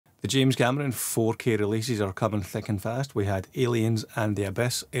The James Cameron 4K releases are coming thick and fast. We had Aliens and The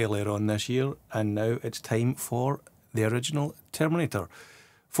Abyss earlier on this year, and now it's time for the original Terminator.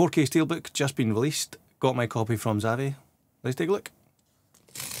 4K Steelbook just been released. Got my copy from Xavi. Let's take a look.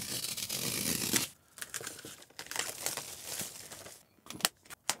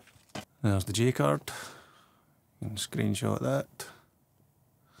 There's the J card. You can screenshot that.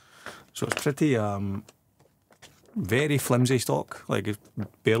 So it's pretty very flimsy stock. Like, it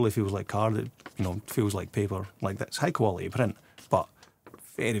barely feels like card. It, you know, feels like paper. Like, that's high quality print, but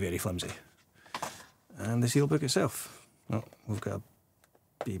very, very flimsy. And the Steelbook itself. Oh, we've got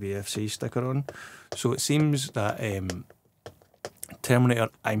a BBFC sticker on. So it seems that Terminator,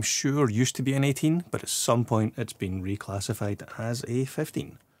 I'm sure, used to be an 18, but at some point it's been reclassified as a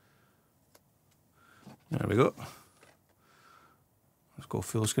 15. There we go. Let's go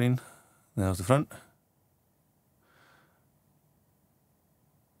full screen. There's the front.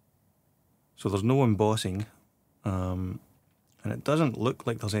 So there's no embossing, and it doesn't look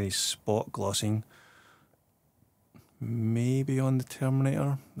like there's any spot glossing. Maybe on the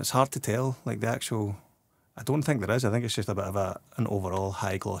Terminator. It's hard to tell, like the actual... I don't think there is. I think it's just a bit of an overall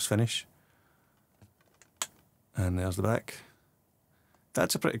high gloss finish. And there's the back.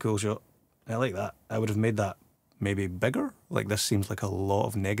 That's a pretty cool shot. I like that. I would have made that maybe bigger. Like, this seems like a lot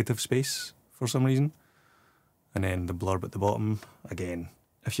of negative space for some reason. And then the blurb at the bottom. Again,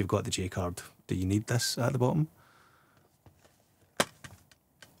 if you've got the J card, do you need this at the bottom?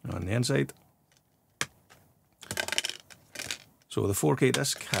 On the inside. So the 4K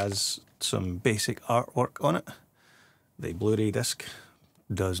disc has some basic artwork on it. The Blu-ray disc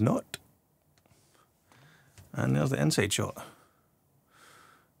does not. And there's the inside shot.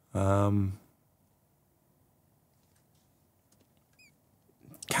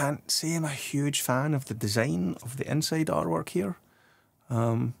 Can't say I'm a huge fan of the design of the inside artwork here.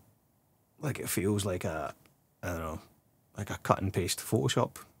 Like, it feels like a, I don't know, like a cut and paste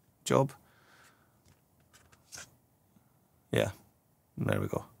Photoshop job. Yeah, there we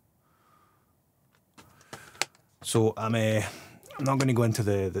go. So I'm not going to go into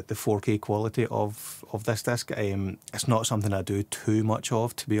the 4K quality of this disc. It's not something I do too much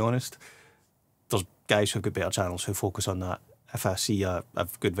of, to be honest. There's guys who've got better channels who focus on that. If I see a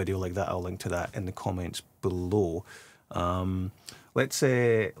good video like that, I'll link to that in the comments below. Let's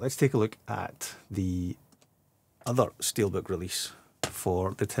take a look at the other Steelbook release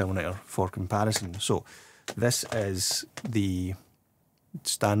for the Terminator for comparison. So this is the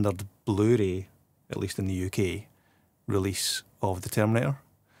standard Blu-ray, at least in the UK, release of the Terminator.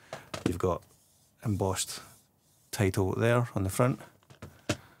 You've got embossed title there on the front,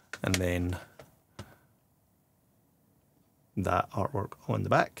 and then that artwork on the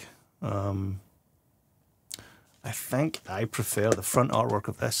back. I think I prefer the front artwork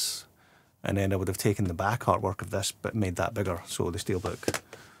of this, and then I would have taken the back artwork of this but made that bigger. So the Steelbook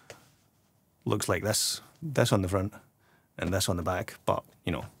looks like this on the front and this on the back, but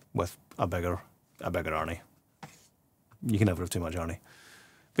you know, with a bigger Arnie. You can never have too much Arnie.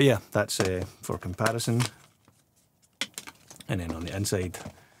 But yeah, that's for comparison. And then on the inside,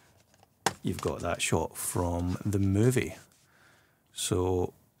 you've got that shot from the movie.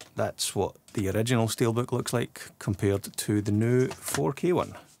 So that's what the original Steelbook looks like compared to the new 4K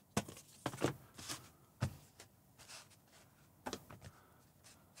one.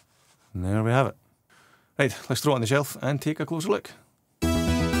 And there we have it. Right, let's throw it on the shelf and take a closer look.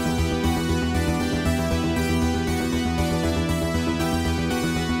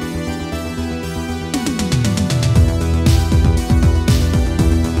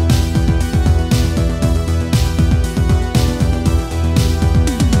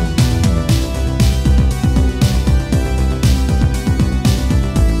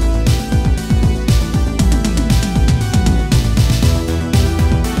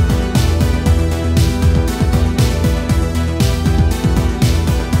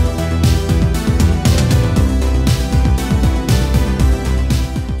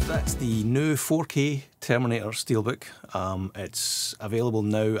 New 4K Terminator Steelbook. It's available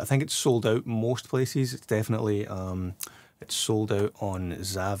now. I think it's sold out most places. It's definitely it's sold out on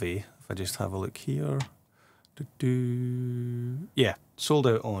Xavi. If I just have a look here, yeah, sold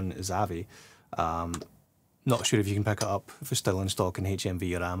out on Xavi. Not sure if you can pick it up if it's still in stock in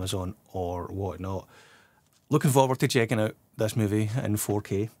HMV or Amazon or whatnot. Looking forward to checking out this movie in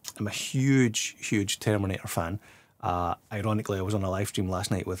 4K. I'm a huge Terminator fan. Ironically, I was on a live stream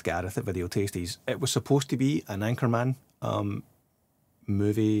last night with Gareth at Video Tasties. It was supposed to be an Anchorman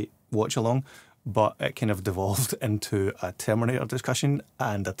movie watch-along, but it kind of devolved into a Terminator discussion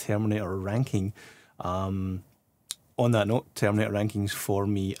and a Terminator ranking on on that note, Terminator rankings for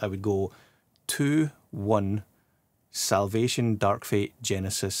me, I would go 2, 1, Salvation, Dark Fate,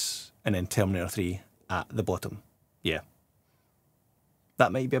 Genesis, and then Terminator 3 at the bottom. Yeah.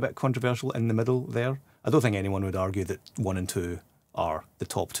 That might be a bit controversial in the middle there. I don't think anyone would argue that 1 and 2 are the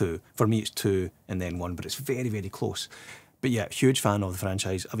top 2. For me, it's 2 and then 1, but it's very, very close. But yeah, huge fan of the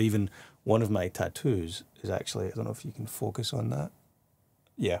franchise. I've even, one of my tattoos is actually, I don't know if you can focus on that.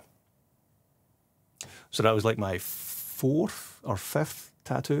 Yeah. So that was like my 4th or 5th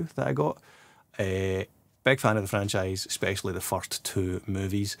tattoo that I got. Big fan of the franchise, especially the first 2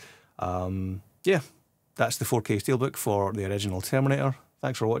 movies. Yeah, that's the 4K Steelbook for the original Terminator.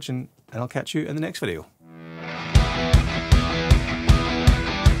 Thanks for watching, and I'll catch you in the next video.